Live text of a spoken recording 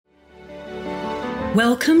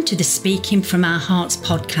Welcome to the Speaking from Our Hearts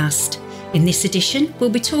podcast. In this edition, we'll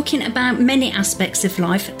be talking about many aspects of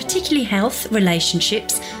life, particularly health,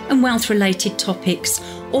 relationships, and wealth-related topics,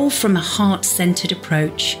 all from a heart-centred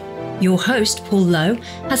approach. Your host, Paul Lowe,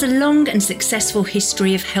 has a long and successful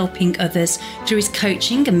history of helping others through his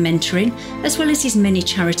coaching and mentoring, as well as his many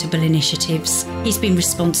charitable initiatives. He's been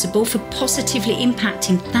responsible for positively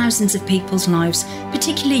impacting thousands of people's lives,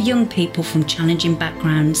 particularly young people from challenging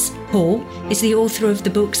backgrounds. Paul is the author of the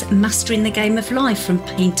books Mastering the Game of Life from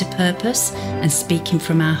Pain to Purpose and Speaking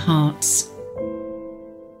from Our Hearts.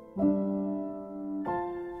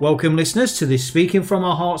 Welcome, listeners, to this Speaking from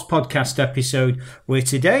Our Hearts podcast episode, where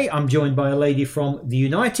today I'm joined by a lady from the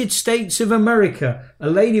United States of America, a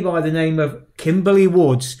lady by the name of Kimberly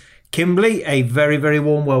Woods. Kimberly, a very, very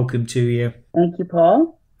warm welcome to you. Thank you,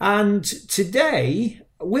 Paul. And today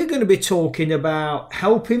we're going to be talking about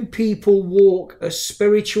helping people walk a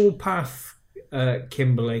spiritual path,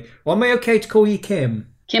 Kimberly. Or am I okay to call you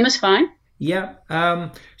Kim? Kim is fine. Yeah.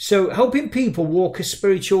 So helping people walk a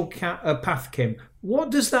spiritual path, Kim.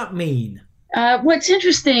 What does that mean? What's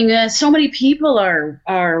interesting, so many people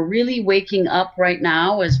are really waking up right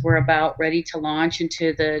now as we're about ready to launch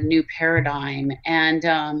into the new paradigm. And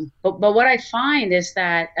but what I find is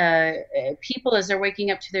that people, as they're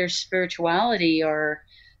waking up to their spirituality, are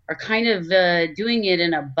kind of doing it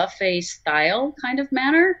in a buffet style kind of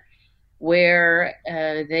manner, where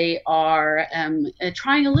they are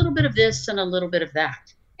trying a little bit of this and a little bit of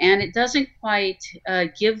that. And it doesn't quite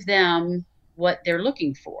give them what they're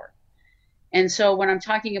looking for. And so when I'm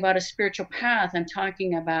talking about a spiritual path, I'm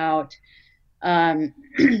talking about a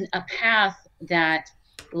path that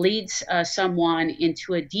leads someone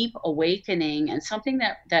into a deep awakening and something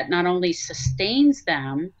that not only sustains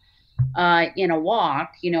them in a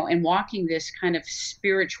walk, and walking this kind of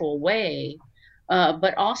spiritual way,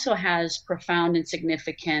 but also has profound and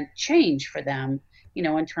significant change for them,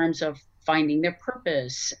 in terms of finding their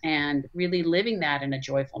purpose and really living that in a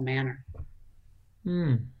joyful manner.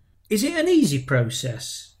 Is it an easy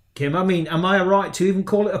process, Kim? I mean, am I right to even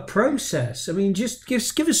call it a process? I mean, just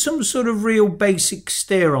give us some sort of real basic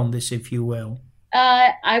steer on this, if you will.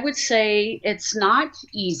 I would say it's not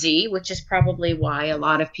easy, which is probably why a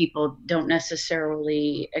lot of people don't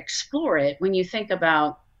necessarily explore it. When you think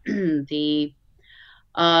about the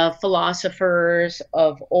philosophers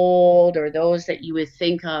of old, or those that you would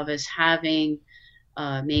think of as having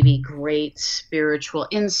maybe great spiritual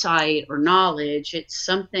insight or knowledge, it's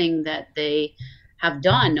something that they have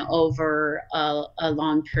done over a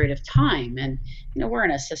long period of time. And, we're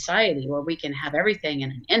in a society where we can have everything in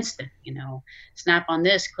an instant, snap on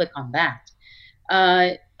this, click on that.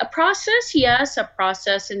 A process, yes, a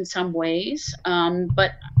process in some ways.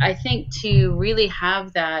 But I think to really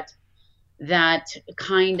have that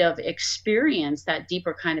kind of experience, that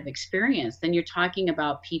deeper kind of experience, then you're talking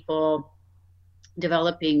about people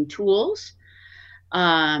developing tools,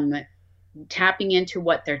 tapping into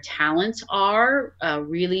what their talents are,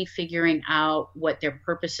 really figuring out what their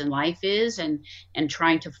purpose in life is, and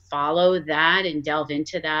trying to follow that and delve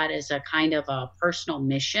into that as a kind of a personal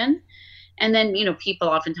mission. And then, people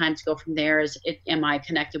oftentimes go from there as, am I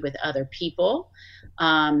connected with other people?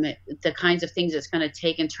 The kinds of things it's going to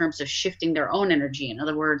take in terms of shifting their own energy. In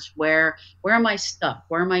other words, where am I stuck?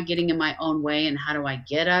 Where am I getting in my own way? And how do I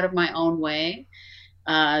get out of my own way?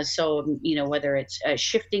 So, whether it's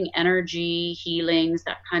shifting energy, healings,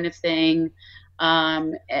 that kind of thing.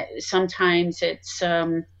 Sometimes it's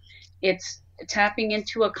tapping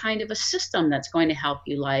into a kind of a system that's going to help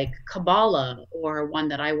you, like Kabbalah, or one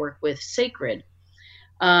that I work with, Sacred.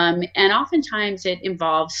 And oftentimes it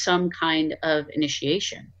involves some kind of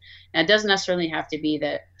initiation. Now, it doesn't necessarily have to be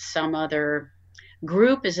that some other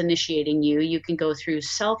group is initiating you. You can go through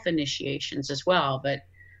self-initiations as well. But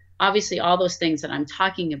obviously, all those things that I'm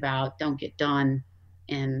talking about don't get done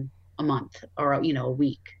in a month or, a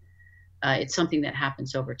week. It's something that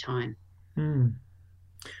happens over time.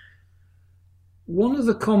 One of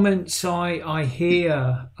the comments I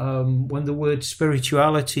hear when the word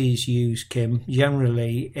spirituality is used, Kim,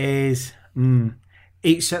 generally is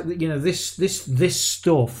it's this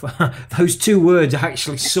stuff. Those two words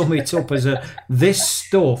actually sum it up as this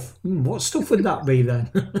stuff. What stuff would that be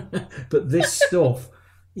then? But this stuff,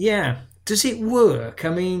 yeah. Does it work? I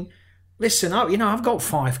mean, listen, I've got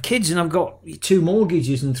 5 kids and I've got 2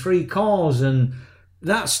 mortgages and 3 cars, and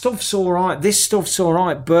that stuff's all right. This stuff's all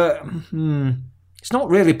right, but it's not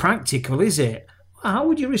really practical, is it? How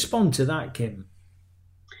would you respond to that, Kim?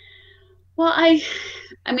 Well, I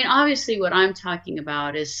mean, obviously what I'm talking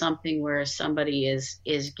about is something where somebody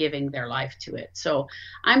is giving their life to it. So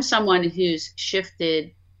I'm someone who's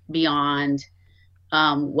shifted beyond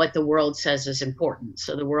what the world says is important.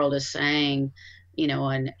 So the world is saying,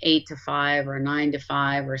 an 8 to 5 or a 9 to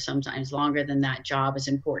 5 or sometimes longer than that job is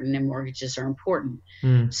important and mortgages are important.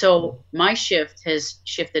 So my shift has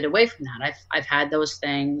shifted away from that. I've had those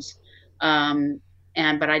things,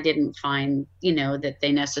 but I didn't find, that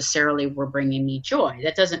they necessarily were bringing me joy.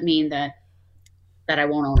 That doesn't mean that I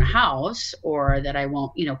won't own a house or that I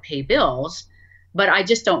won't, pay bills, but I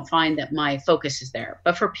just don't find that my focus is there.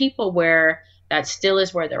 But for people where that still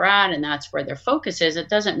is where they're at and that's where their focus is, it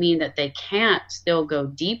doesn't mean that they can't still go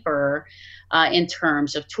deeper in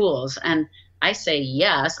terms of tools. And I say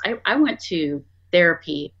yes. I went to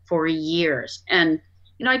therapy for years, and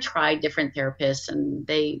I tried different therapists, and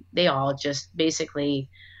they all just basically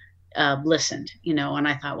listened, and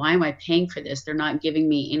I thought, why am I paying for this? They're not giving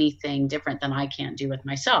me anything different than I can't do with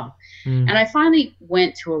myself. And I finally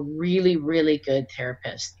went to a really, really good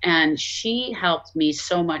therapist, and she helped me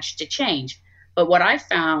so much to change. But what I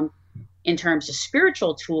found in terms of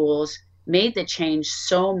spiritual tools made the change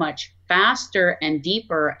so much faster and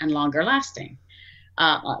deeper and longer lasting.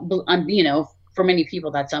 For many people,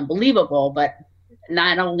 that's unbelievable, but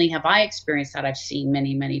not only have I experienced that, I've seen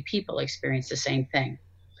many, many people experience the same thing.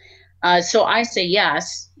 So I say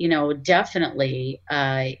yes, definitely.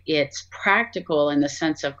 It's practical in the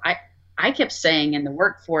sense of, I kept saying in the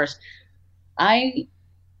workforce, I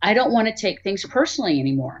don't want to take things personally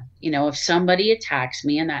anymore. If somebody attacks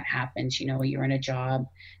me, and that happens, you're in a job,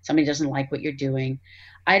 somebody doesn't like what you're doing,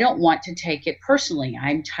 I don't want to take it personally.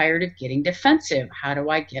 I'm tired of getting defensive. How do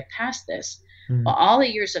I get past this? Well, all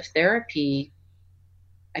the years of therapy,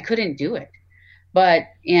 I couldn't do it. But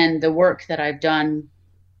in the work that I've done,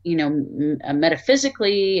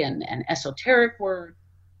 metaphysically and esoteric work,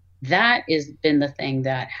 that has been the thing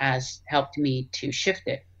that has helped me to shift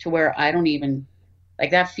it to where I don't even,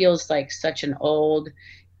 that feels like such an old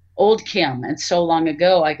Kim. And so long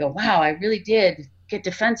ago, I go, wow, I really did get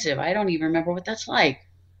defensive. I don't even remember what that's like.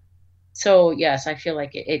 So yes, I feel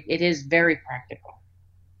like it is very practical.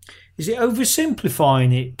 Is it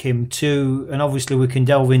oversimplifying it, Kim, and obviously we can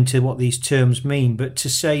delve into what these terms mean, but to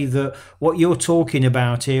say that what you're talking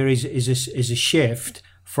about here is a shift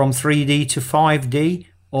from 3D to 5D,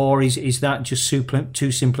 or is that just too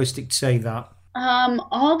simplistic to say that?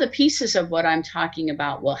 All the pieces of what I'm talking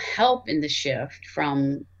about will help in the shift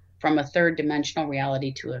from a third dimensional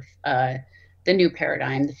reality to the new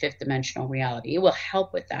paradigm, the fifth dimensional reality. It will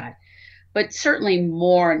help with that. But certainly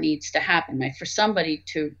more needs to happen. Like for somebody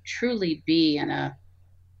to truly be in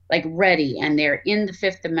ready, and they're in the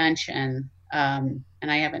fifth dimension, and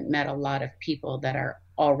I haven't met a lot of people that are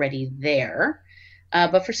already there,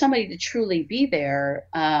 but for somebody to truly be there,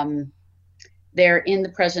 they're in the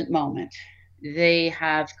present moment. They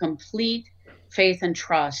have complete faith and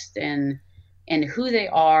trust in who they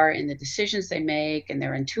are, in the decisions they make, and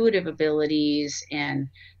their intuitive abilities, and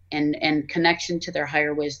connection to their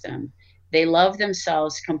higher wisdom. They love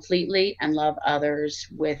themselves completely and love others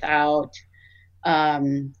without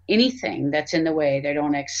anything that's in the way. They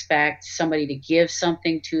don't expect somebody to give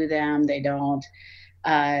something to them. They don't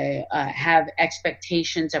have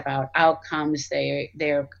expectations about outcomes.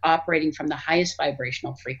 They're operating from the highest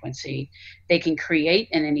vibrational frequency. They can create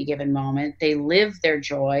in any given moment. They live their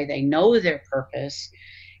joy. They know their purpose.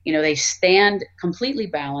 They stand completely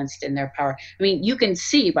balanced in their power. I mean, you can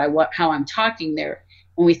see by how I'm talking there.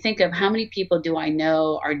 When we think of how many people do I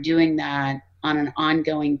know are doing that on an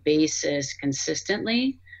ongoing basis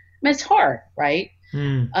consistently, I mean, it's hard, right?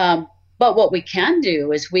 But what we can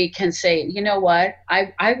do is we can say, you know what,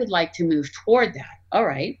 I would like to move toward that. All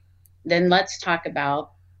right, then let's talk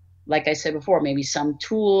about, like I said before, maybe some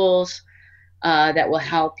tools that will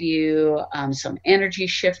help you, some energy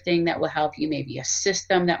shifting that will help you, maybe a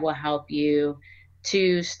system that will help you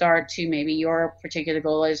to start to, maybe your particular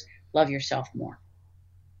goal is love yourself more.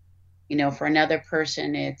 For another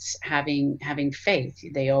person, it's having faith.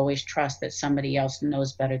 They always trust that somebody else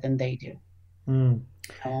knows better than they do.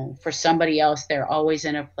 For somebody else, they're always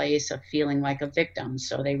in a place of feeling like a victim.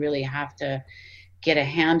 So they really have to get a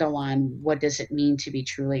handle on what does it mean to be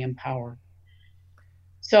truly empowered.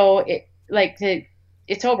 So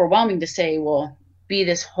it's overwhelming to say, well, be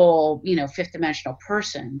this whole, fifth dimensional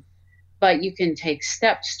person, but you can take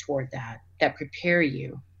steps toward that prepare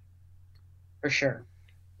you for sure.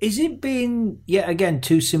 Is it being yet again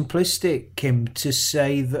too simplistic, Kim, to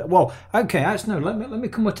say that? Well, okay, let me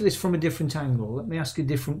come at this from a different angle. Let me ask a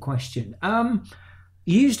different question. You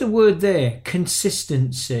used a word there,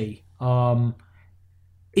 consistency.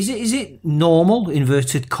 Is it normal,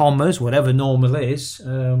 inverted commas, whatever normal is?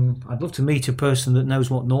 I'd love to meet a person that knows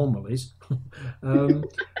what normal is. um,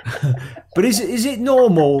 but is it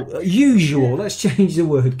normal, usual? Let's change the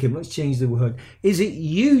word, Kim. Let's change the word. Is it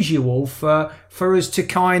usual for us to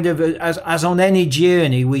kind of, as on any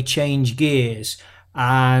journey, we change gears?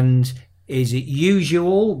 And is it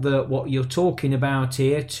usual that what you're talking about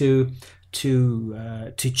here to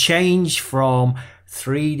change from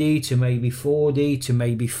 3D to maybe 4D to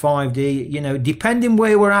maybe 5D, depending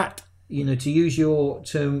where we're at, to use your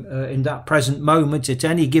term, in that present moment, at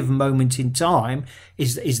any given moment in time,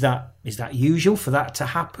 is that usual for that to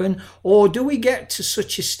happen? Or do we get to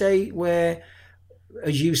such a state where,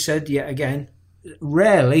 as you said yet again,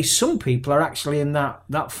 rarely, some people are actually in that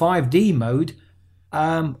 5D mode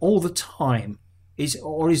all the time? Is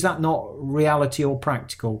that not reality or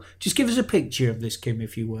practical? Just give us a picture of this, Kim,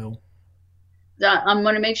 if you will. I'm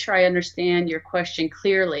going to make sure I understand your question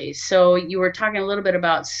clearly. So you were talking a little bit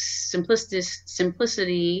about simplicity.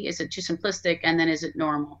 Is it too simplistic? And then is it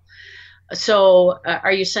normal? So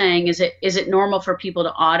are you saying, is it normal for people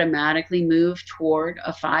to automatically move toward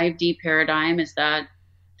a 5D paradigm? Is that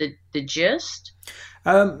the gist?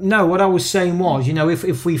 No, what I was saying was,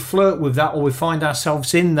 if we flirt with that or we find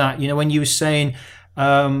ourselves in that, when you were saying,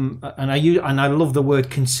 and I love the word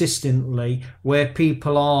consistently, where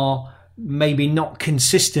people are maybe not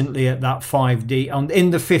consistently at that 5D and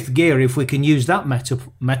in the fifth gear, if we can use that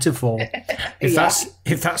metaphor,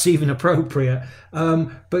 if that's even appropriate.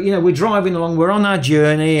 But we're driving along, we're on our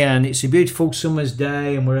journey, and it's a beautiful summer's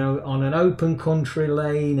day, and we're on an open country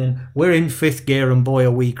lane, and we're in fifth gear, and boy,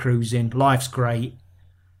 are we cruising. Life's great.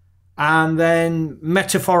 And then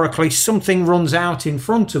metaphorically, something runs out in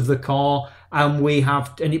front of the car, and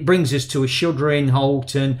it brings us to a shuddering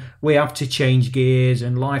halt, and we have to change gears,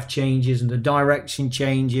 and life changes, and the direction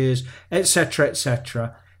changes, etc.,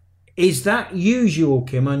 etc. Is that usual,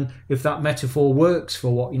 Kim? And if that metaphor works for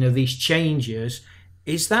what these changes,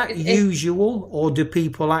 is that usual, or do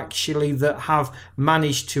people actually that have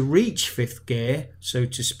managed to reach fifth gear, so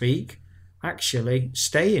to speak, actually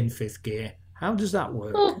stay in fifth gear? How does that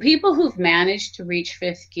work? Well, people who've managed to reach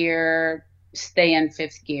fifth gear stay in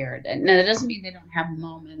fifth gear. Now, that doesn't mean they don't have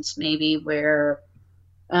moments maybe where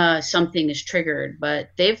something is triggered,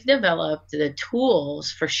 but they've developed the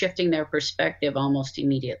tools for shifting their perspective almost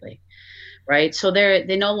immediately, right? So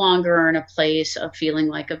they no longer are in a place of feeling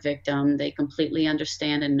like a victim. They completely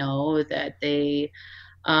understand and know that they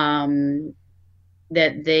are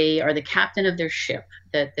the captain of their ship,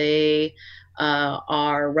 that they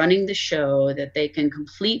are running the show, that they can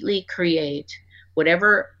completely create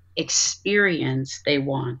whatever experience they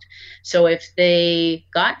want. So if they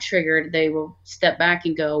got triggered, they will step back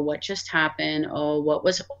and go, what just happened? Oh, what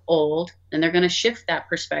was old? And they're going to shift that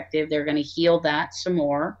perspective. They're going to heal that some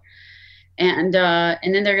more. And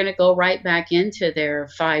then they're going to go right back into their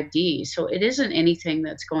 5D. So it isn't anything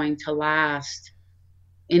that's going to last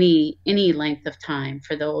any length of time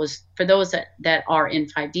for those that are in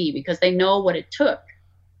 5D, because they know what it took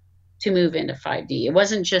to move into 5D. It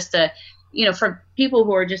wasn't just for people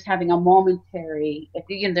who are just having a momentary, if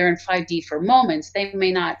they're in 5D for moments, they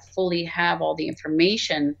may not fully have all the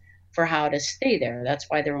information for how to stay there. That's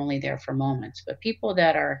why they're only there for moments. But people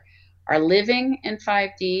that are living in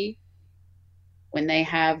 5D, when they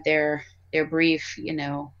have their brief,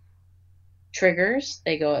 triggers,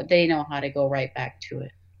 they know how to go right back to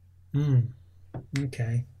it.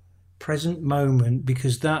 Okay. Present moment,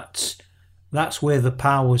 because that's where the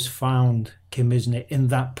power's found, Kim, isn't it? In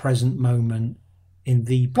that present moment, in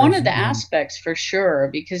the present one of the moment. aspects for sure,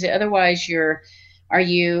 because otherwise are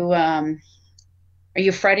you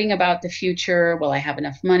fretting about the future? Will I have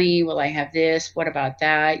enough money? Will I have this? What about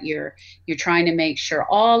that? You're trying to make sure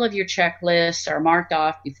all of your checklists are marked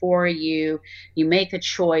off before you make a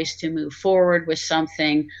choice to move forward with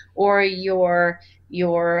something, or you're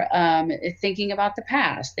thinking about the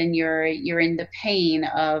past, and you're in the pain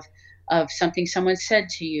of something someone said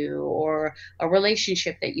to you, or a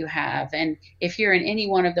relationship that you have. And if you're in any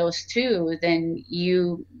one of those two, then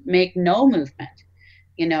you make no movement.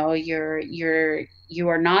 You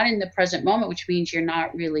are not in the present moment, which means you're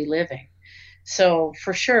not really living. So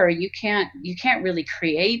for sure, you can't really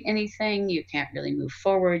create anything. You can't really move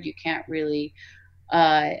forward. You can't really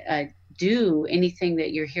do anything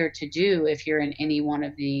that you're here to do if you're in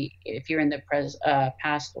if you're in the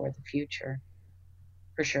past or the future,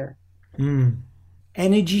 for sure.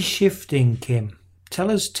 Energy shifting, Kim.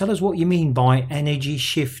 Tell us what you mean by energy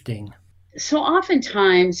shifting. So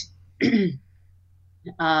oftentimes,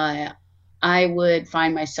 I would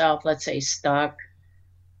find myself, let's say, stuck,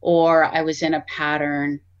 or I was in a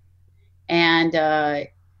pattern, and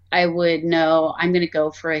I would know I'm going to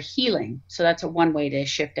go for a healing. So that's a one way to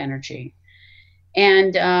shift energy.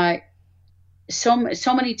 And so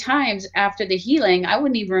many times after the healing, I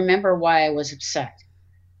wouldn't even remember why I was upset.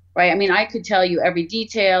 Right? I mean, I could tell you every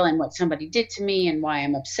detail and what somebody did to me and why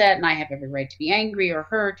I'm upset, and I have every right to be angry or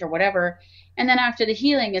hurt or whatever. And then after the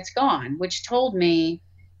healing, it's gone, which told me,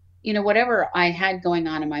 whatever I had going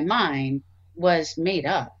on in my mind was made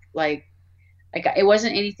up. Like it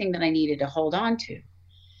wasn't anything that I needed to hold on to.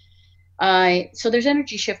 So there's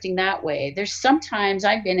energy shifting that way. There's sometimes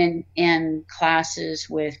I've been in classes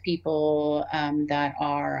with people that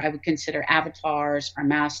I would consider avatars or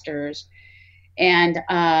masters, and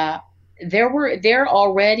they're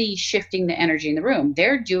already shifting the energy in the room.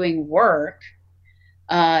 They're doing work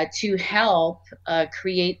to help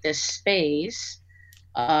create this space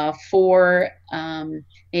for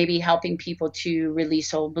maybe helping people to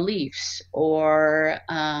release old beliefs or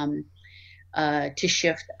to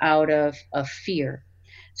shift out of fear.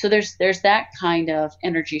 So there's that kind of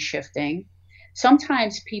energy shifting.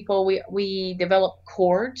 Sometimes we develop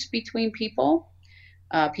cords between people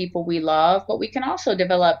we love, but we can also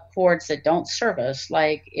develop cords that don't serve us.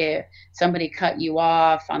 Like if somebody cut you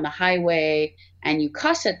off on the highway and you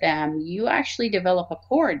cuss at them, you actually develop a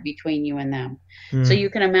cord between you and them. So you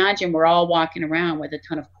can imagine we're all walking around with a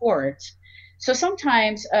ton of cords. So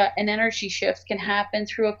sometimes an energy shift can happen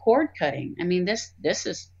through a cord cutting. I mean, this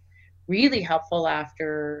is really helpful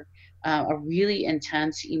after a really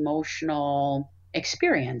intense emotional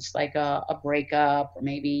experience, like a breakup, or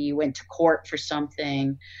maybe you went to court for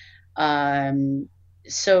something.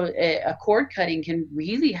 So a cord cutting can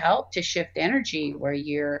really help to shift energy where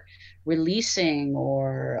you're releasing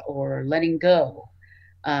or letting go.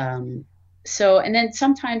 So, and then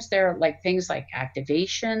sometimes there are like things like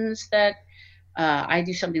activations that I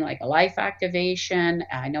do something like a life activation.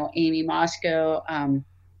 I know Amy Moscow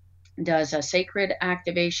does a sacred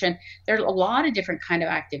activation. There's a lot of different kind of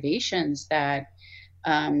activations that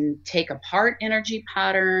take apart energy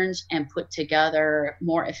patterns and put together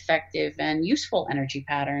more effective and useful energy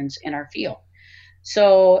patterns in our field.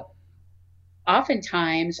 So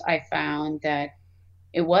oftentimes I found that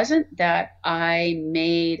it wasn't that I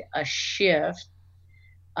made a shift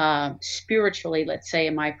spiritually, let's say,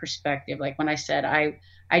 in my perspective. Like when I said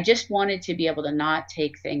I just wanted to be able to not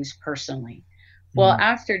take things personally. Well,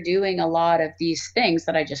 after doing a lot of these things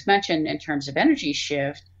that I just mentioned in terms of energy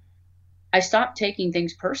shift, I stopped taking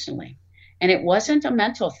things personally. And it wasn't a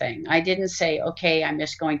mental thing. I didn't say, okay, I'm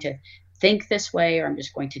just going to think this way, or I'm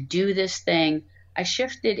just going to do this thing. I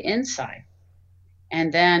shifted inside.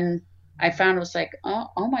 And then I found it was like,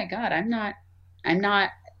 oh my God, I'm not,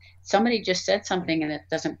 somebody just said something and it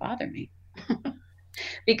doesn't bother me.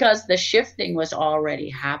 Because the shifting was already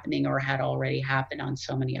happening or had already happened on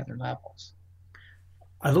so many other levels.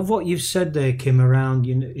 I love what you've said there, Kim, around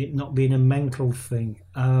it not being a mental thing.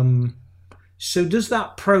 So does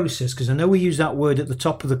that process, because I know we use that word at the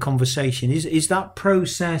top of the conversation, is that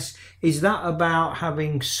process, is that about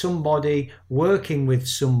having somebody working with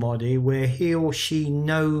somebody where he or she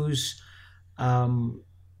knows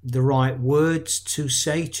the right words to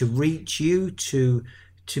say, to reach you, to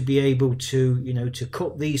be able to, to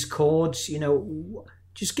cut these cords,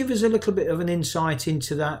 just give us a little bit of an insight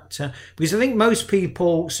into that, because I think most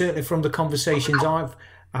people, certainly from the conversations I've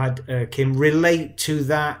had, Kim, relate to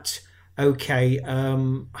that. Okay,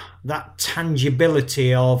 that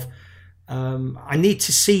tangibility of I need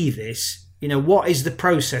to see this. What is the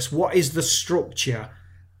process? What is the structure?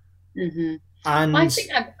 Mm-hmm. And I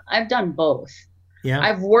think I've done both. Yeah,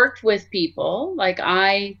 I've worked with people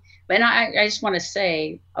I just want to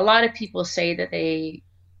say, a lot of people say that they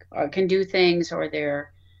can do things, or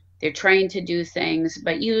they're trained to do things,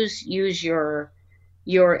 but use your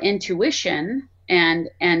intuition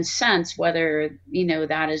and sense whether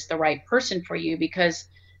that is the right person for you, because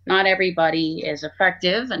not everybody is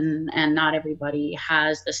effective and not everybody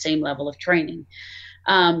has the same level of training.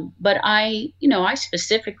 But I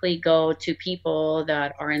specifically go to people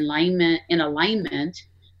that are in alignment.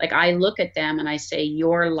 Like I look at them and I say,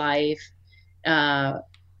 your life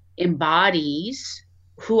embodies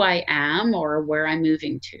who I am or where I'm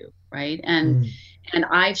moving to, right? And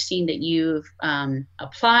I've seen that you've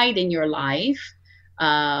applied in your life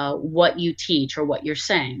what you teach or what you're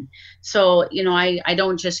saying. So, I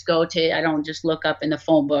don't just look up in the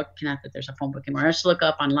phone book, not that there's a phone book anymore, I just look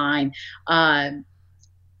up online, who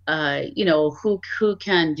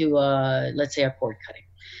can do let's say a cord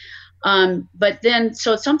cutting. But then,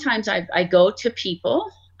 so sometimes I go to people,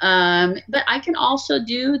 but I can also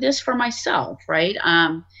do this for myself, right?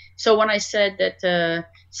 So when I said that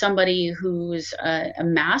somebody who's a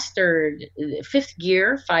mastered fifth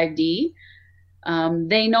gear 5D,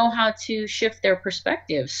 they know how to shift their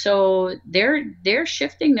perspective. So they're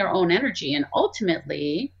shifting their own energy, and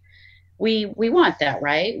ultimately, we want that,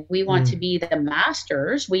 right? We want to be the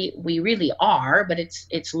masters. We really are, but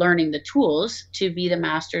it's learning the tools to be the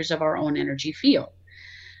masters of our own energy field.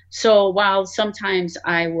 So while sometimes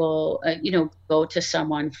I will, go to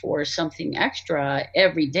someone for something extra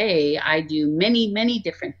every day, I do many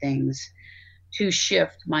different things to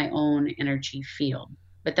shift my own energy field.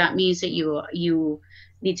 But that means that you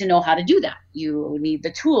need to know how to do that. You need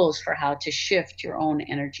the tools for how to shift your own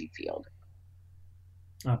energy field.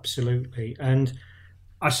 Absolutely. And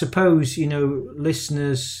I suppose,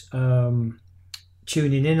 listeners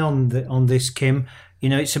tuning in on this, Kim,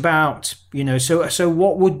 it's about, so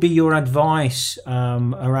what would be your advice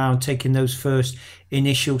around taking those first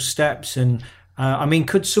initial steps? And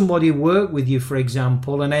could somebody work with you, for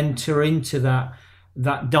example, and enter into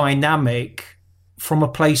that dynamic from a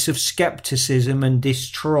place of skepticism and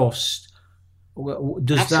distrust?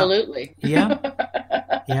 Absolutely. Yeah.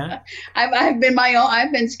 Yeah. I've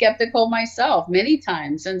been skeptical myself many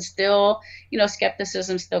times, and still,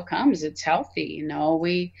 skepticism still comes. It's healthy.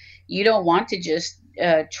 You don't want to just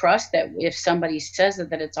trust that if somebody says it,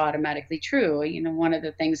 that it's automatically true. One of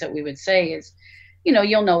the things that we would say is,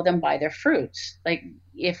 you'll know them by their fruits. Like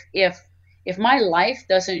if my life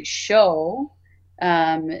doesn't show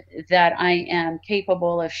that I am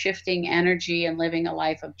capable of shifting energy and living a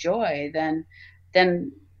life of joy, then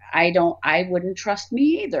I wouldn't trust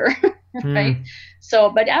me either. Right. So,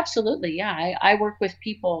 but absolutely. Yeah. I work with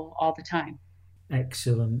people all the time.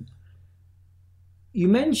 Excellent. You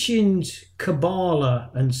mentioned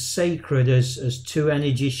Kabbalah and sacred as two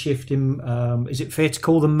energy shifting, is it fair to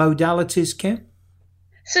call them modalities, Kim?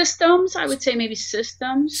 Systems, I would say maybe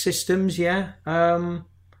systems. Systems, yeah.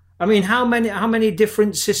 How many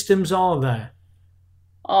different systems are there?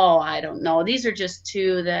 Oh, I don't know. These are just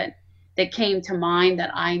two that came to mind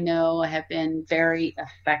that I know have been very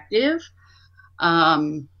effective.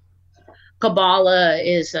 Kabbalah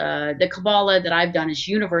is the Kabbalah that I've done is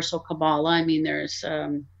universal Kabbalah. There's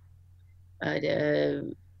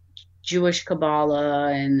Jewish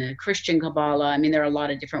Kabbalah and Christian Kabbalah. there are a lot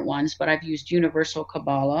of different ones, but I've used universal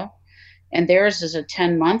Kabbalah, and theirs is a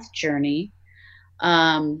 10-month journey.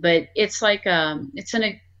 But it's like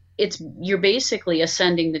you're basically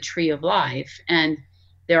ascending the tree of life, and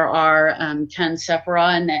there are 10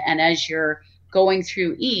 sephira, and as you're going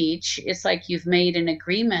through each, it's like you've made an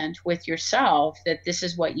agreement with yourself that this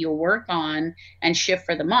is what you'll work on and shift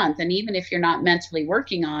for the month. And even if you're not mentally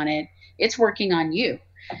working on it, it's working on you.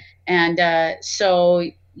 And so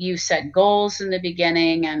you set goals in the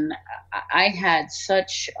beginning, and I had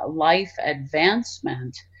such a life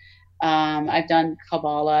advancement. I've done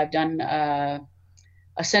Kabbalah, I've done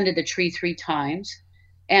ascended the tree 3 times,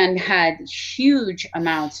 and had huge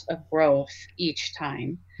amounts of growth each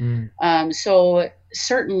time. So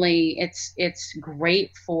certainly it's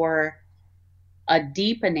great for a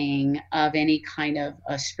deepening of any kind of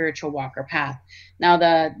a spiritual walk or path. Now,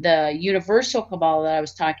 the universal Kabbalah that I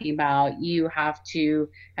was talking about, you have to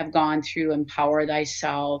have gone through Empower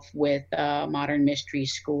Thyself with Modern Mystery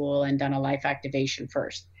School and done a life activation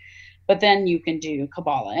first. But then you can do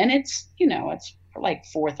Kabbalah, and it's for like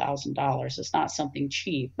 $4,000. It's not something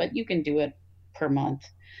cheap, but you can do it per month.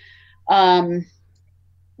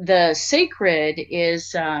 The sacred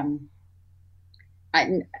is,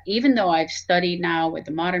 even though I've studied now with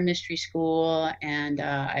the Modern Mystery School, and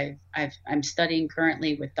I'm studying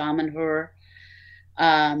currently with Damanhur,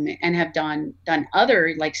 and have done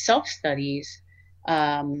other like self studies.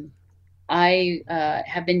 I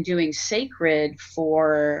have been doing sacred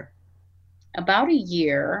for about a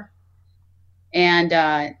year, and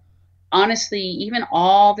honestly, even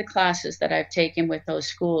all the classes that I've taken with those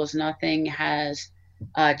schools, nothing has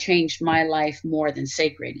changed my life more than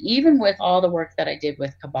sacred. Even with all the work that I did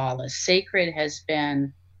with Kabbalah, sacred has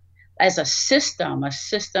been, as a system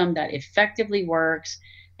that effectively works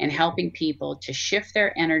in helping people to shift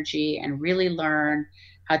their energy and really learn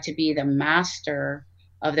how to be the master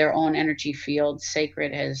of their own energy field.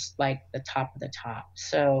 Sacred is like the top of the top.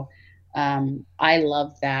 So I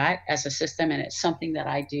love that as a system, and it's something that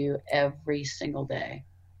I do every single day.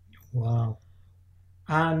 Wow.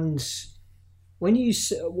 And when you,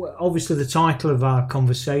 obviously the title of our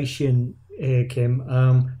conversation here,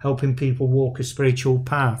 Kim, helping people walk a spiritual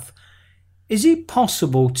path, is it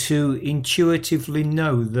possible to intuitively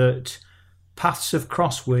know that paths have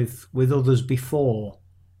crossed with others before?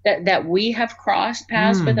 That we have crossed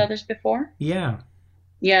paths with others before? Yeah.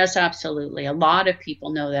 Yes, absolutely. A lot of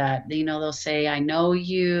people know that. They'll say, I know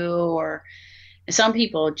you, or some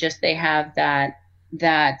people just, they have that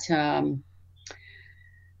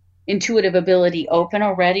intuitive ability open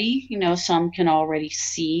already. Some can already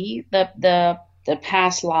see the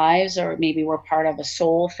past lives, or maybe we're part of a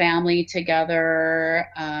soul family together.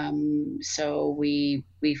 So we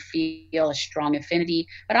feel a strong affinity,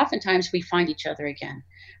 but oftentimes we find each other again,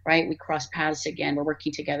 right? We cross paths again. We're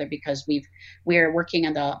working together because we're working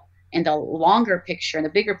in the longer picture, in the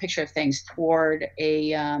bigger picture of things, toward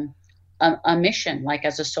a mission, like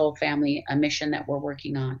as a soul family, a mission that we're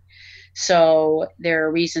working on. So there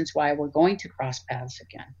are reasons why we're going to cross paths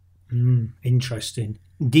again. Interesting.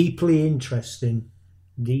 Deeply interesting,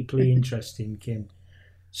 Kim.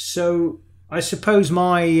 So I suppose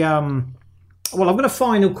I've got a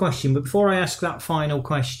final question, but before I ask that final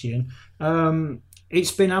question,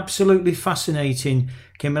 it's been absolutely fascinating,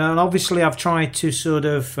 Kim, and obviously I've tried to sort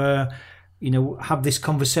of have this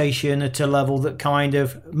conversation at a level that kind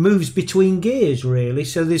of moves between gears, really.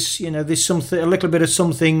 So there's something, a little bit of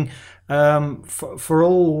something for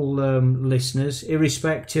all listeners,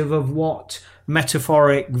 irrespective of what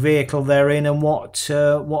metaphoric vehicle they're in and what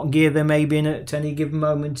gear they may be in at any given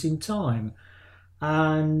moment in time.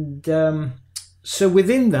 And so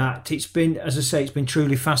within that, it's been, as I say, it's been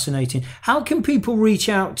truly fascinating. How can people reach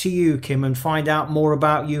out to you, Kim, and find out more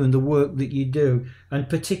about you and the work that you do, and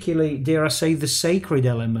particularly, dare I say, the sacred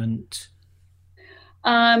element?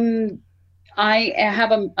 I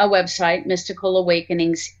have a website,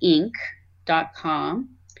 mysticalawakeningsinc.com.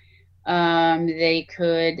 They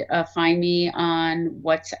could find me on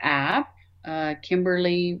WhatsApp,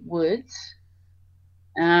 Kimberly Woods,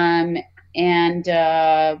 and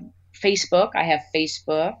Facebook. I have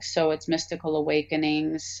Facebook, so it's Mystical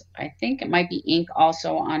Awakenings. I think it might be Inc.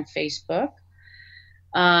 also on Facebook.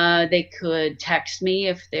 They could text me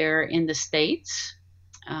if they're in the States,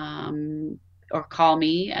 or call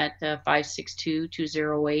me at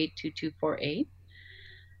 562-208-2248.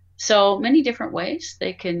 So many different ways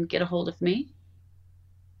they can get a hold of me.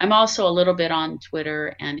 I'm also a little bit on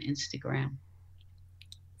Twitter and Instagram.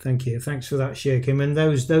 Thank you. Thanks for that share, Kim. And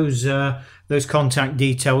those contact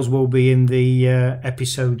details will be in the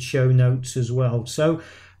episode show notes as well. So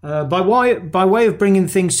by way of bringing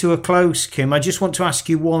things to a close, Kim, I just want to ask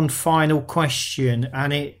you one final question,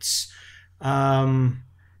 and it's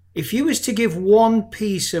if you was to give one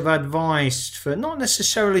piece of advice for not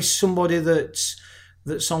necessarily somebody that's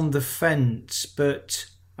on the fence, but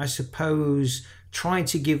I suppose trying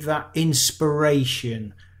to give that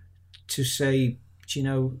inspiration to say,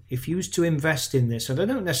 if you was to invest in this, and I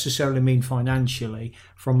don't necessarily mean financially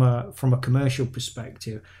from a commercial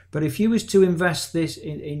perspective, but if you was to invest this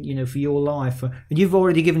in for your life, and you've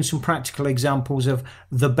already given some practical examples of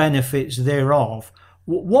the benefits thereof,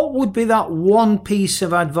 what would be that one piece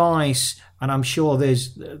of advice? And I'm sure there's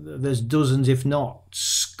dozens, if not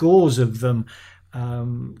scores of them,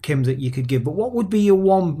 Kim, that you could give. But what would be your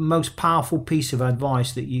one most powerful piece of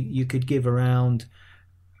advice that you could give around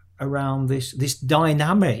this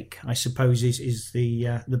dynamic, I suppose, is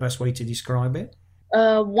the best way to describe it?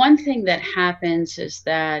 One thing that happens is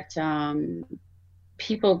that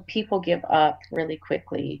people give up really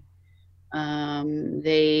quickly.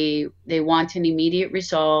 They want an immediate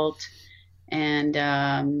result, and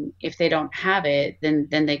if they don't have it, then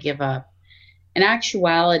they give up. In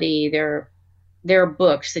actuality, there are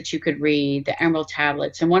books that you could read, the Emerald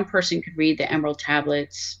Tablets, and one person could read the Emerald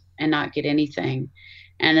Tablets and not get anything.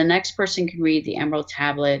 And the next person can read the Emerald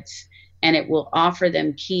Tablets, and it will offer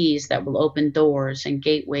them keys that will open doors and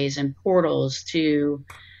gateways and portals to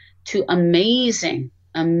amazing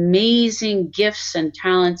gifts and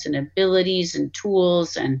talents and abilities and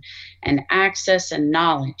tools and access and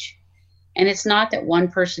knowledge. And it's not that one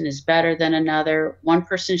person is better than another. One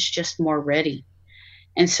person's just more ready.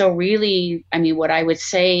 And so really, I mean, what I would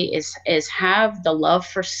say is have the love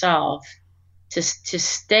for self to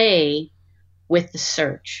stay with the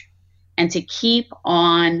search, and to keep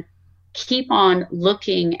on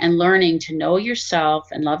looking and learning to know yourself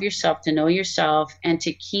and love yourself, to know yourself, and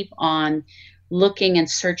to keep on looking and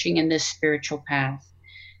searching in this spiritual path,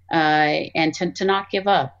 and to not give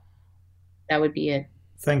up. That would be it.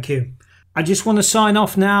 Thank you. I just want to sign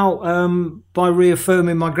off now by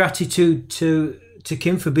reaffirming my gratitude to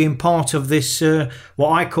Kim for being part of this,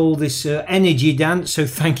 what I call this energy dance. So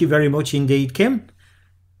thank you very much indeed, Kim.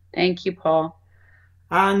 Thank you, Paul.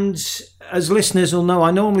 And as listeners will know,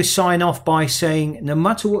 I normally sign off by saying, no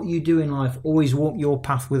matter what you do in life, always walk your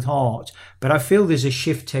path with heart. But I feel there's a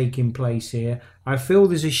shift taking place here. I feel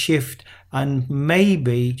there's a shift And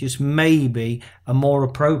maybe, just maybe, a more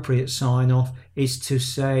appropriate sign-off is to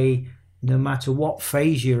say, no matter what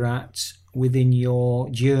phase you're at within your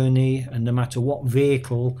journey and no matter what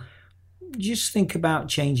vehicle, just think about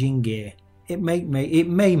changing gear. It may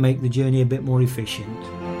make the journey a bit more efficient.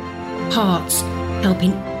 Hearts,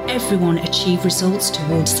 helping everyone achieve results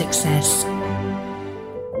towards success.